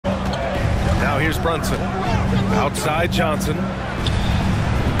Now here's Brunson. Outside Johnson.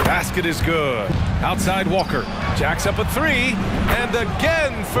 Basket is good. Outside Walker. Jacks up a three. And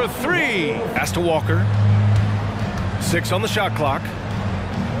again for three. Pass to Walker. 6 on the shot clock.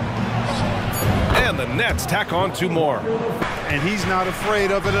 And the Nets tack on 2 more. And he's not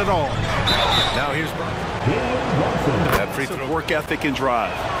afraid of it at all. Now here's Brunson. That free throw. Work ethic and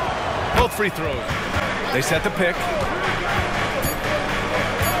drive. Both free throws. They set the pick.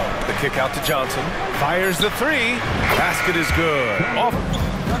 The kick out to Johnson. Fires the three. Basket is good. Off.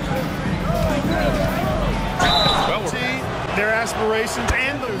 Well, see their aspirations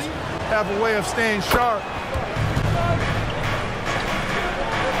and those have a way of staying sharp.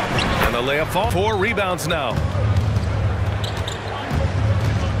 And the layup fall. 4 rebounds now.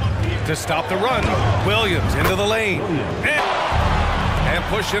 To stop the run, Williams into the lane. And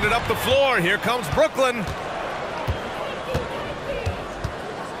pushing it up the floor. Here comes Brooklyn.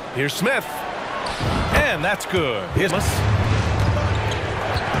 Here's Smith. And that's good.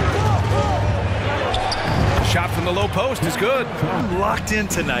 Shot from the low post is good. I'm locked in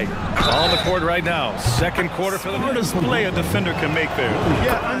tonight. On the court right now. Second quarter for the hardest play a defender can make there.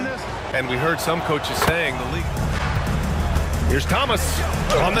 Yeah, and we heard some coaches saying the league. Here's Thomas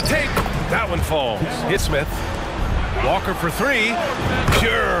on the tape. That one falls. Hit Smith. Walker for three.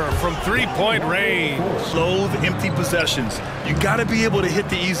 Pure from three-point range. Loathe empty possessions. You got to be able to hit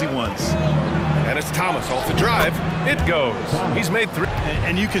the easy ones. And it's Thomas off the drive. It goes. He's made 3.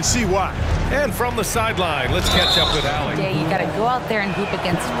 and you can see why. And from the sideline, let's catch up with Allie. You got to go out there and hoop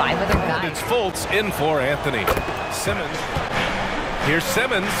against 5 other guys. It's Fultz in for Anthony. Simmons. Here's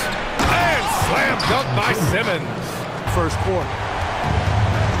Simmons. And slam dunk by Simmons. First quarter.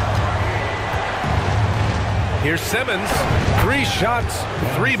 Here's Simmons. 3 shots,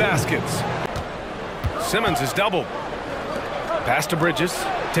 3 baskets. Simmons is doubled. Pass to Bridges.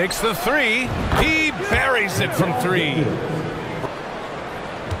 Takes the 3. He buries it from 3.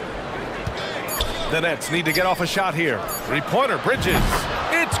 The Nets need to get off a shot here. 3-pointer, Bridges.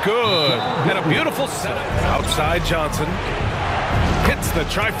 It's good. And a beautiful setup. Outside Johnson. Hits the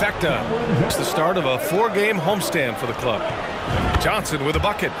trifecta. It's the start of a 4-game homestand for the club. Johnson with a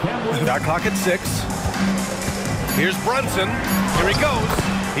bucket. Shot clock at 6. Here's Brunson. Here he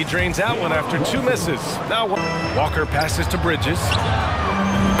goes. He drains that one after 2 misses. Now Walker passes to Bridges.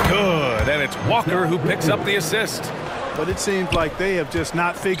 Good. And it's Walker who picks up the assist. But it seems like they have just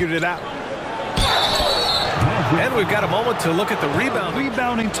not figured it out. And we've got a moment to look at the rebound.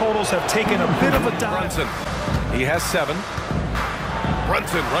 Rebounding totals have taken a bit of a dive. Brunson. He has 7.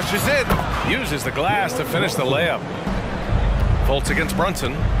 Brunson rushes in. Uses the glass to finish the layup. Fultz against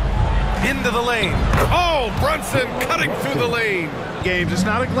Brunson. Into the lane. Oh, Brunson cutting through the lane. Games, it's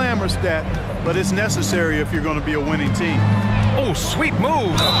not a glamour stat, but it's necessary if you're going to be a winning team. Oh, sweet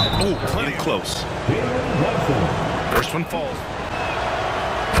move. Oh, plenty close. First one falls.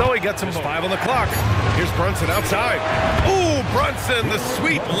 So he gets him 5 on the clock. Here's Brunson outside. Oh, Brunson, the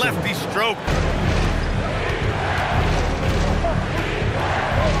sweet lefty stroke.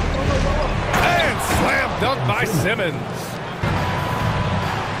 And slam dunk by Simmons.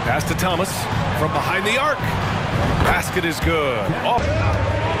 Pass to Thomas from behind the arc. Basket is good. Off.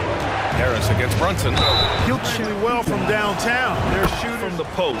 Harris against Brunson. He'll shoot well from downtown. They're shooting from the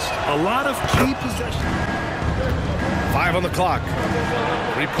post. A lot of key possessions. 5 on the clock.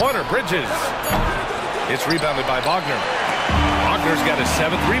 3-pointer, Bridges. It's rebounded by Wagner. Wagner's got his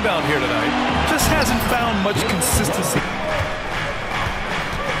 7th rebound here tonight. Just hasn't found much consistency.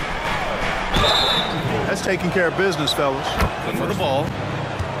 That's taking care of business, fellas. And for the ball.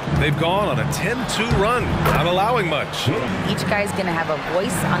 They've gone on a 10-2 run, not allowing much. Each guy's going to have a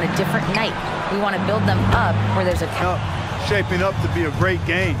voice on a different night. We want to build them up where there's a shaping up to be a great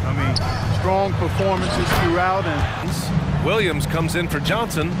game. I mean, strong performances throughout. And Williams comes in for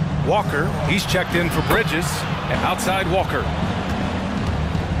Johnson. Walker, he's checked in for Bridges. And outside Walker.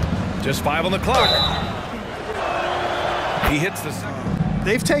 Just 5 on the clock. He hits the...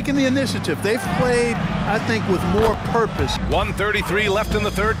 They've taken the initiative. They've played, I think, with more purpose. 1:33 left in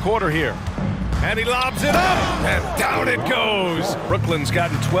the 3rd quarter here. And he lobs it up, and down it goes. Brooklyn's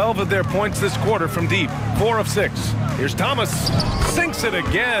gotten 12 of their points this quarter from deep. 4 of 6. Here's Thomas. Sinks it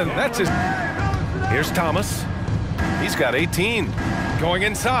again. That's his... Here's Thomas. He's got 18. Going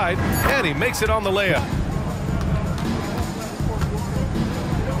inside, and he makes it on the layup.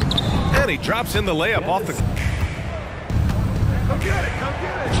 And he drops in the layup off the...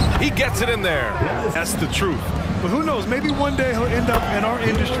 He gets it in there. That's the truth. But who knows? Maybe one day he'll end up in our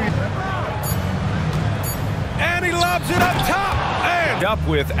industry. And he lobs it up top. And up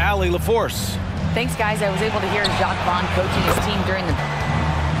with Allie LaForce. Thanks, guys. I was able to hear Jacques Vaughn coaching his team during the...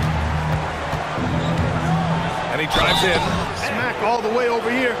 drives in. Smack all the way over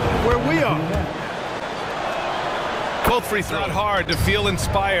here where we are. Both free throws. Not hard to feel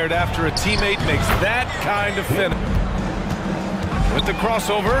inspired after a teammate makes that kind of finish. With the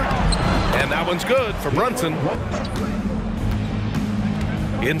crossover, and that one's good for Brunson.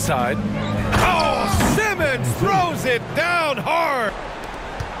 Inside. Oh, Simmons throws it down hard.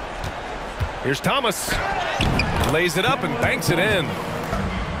 Here's Thomas. Lays it up and banks it in.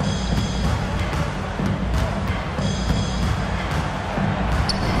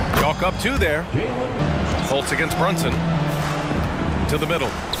 Chalk up two there. Holtz against Brunson. To the middle.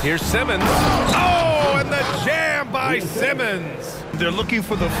 Here's Simmons. Oh, and the jam by Simmons. They're looking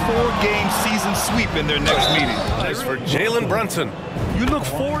for the 4-game season sweep in their next meeting. Nice for Jalen Brunson. You look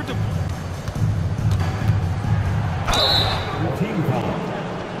forward to... Team foul.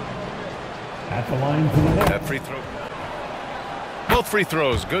 At the line for the net. That free throw. Both free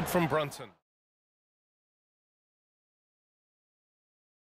throws good from Brunson.